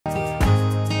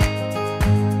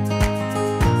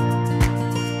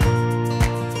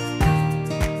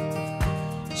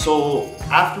So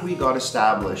after we got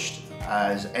established,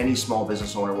 as any small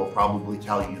business owner will probably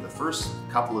tell you, the first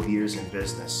couple of years in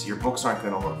business, your books aren't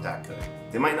going to look that good.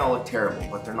 They might not look terrible,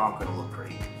 but they're not going to look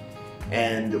great.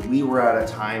 And we were at a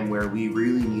time where we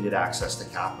really needed access to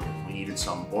capital. We needed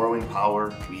some borrowing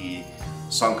power. We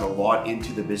sunk a lot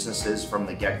into the businesses from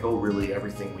the get-go, really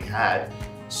everything we had.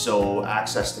 So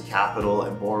access to capital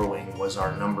and borrowing was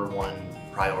our #1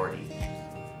 priority.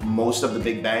 Most of the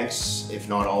big banks, if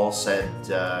not all, said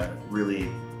really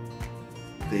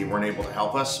they weren't able to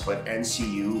help us, but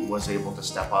NCU was able to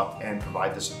step up and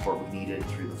provide the support we needed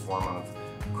through the form of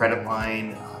credit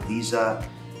line, Visa,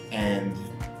 and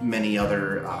many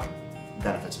other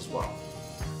benefits as well.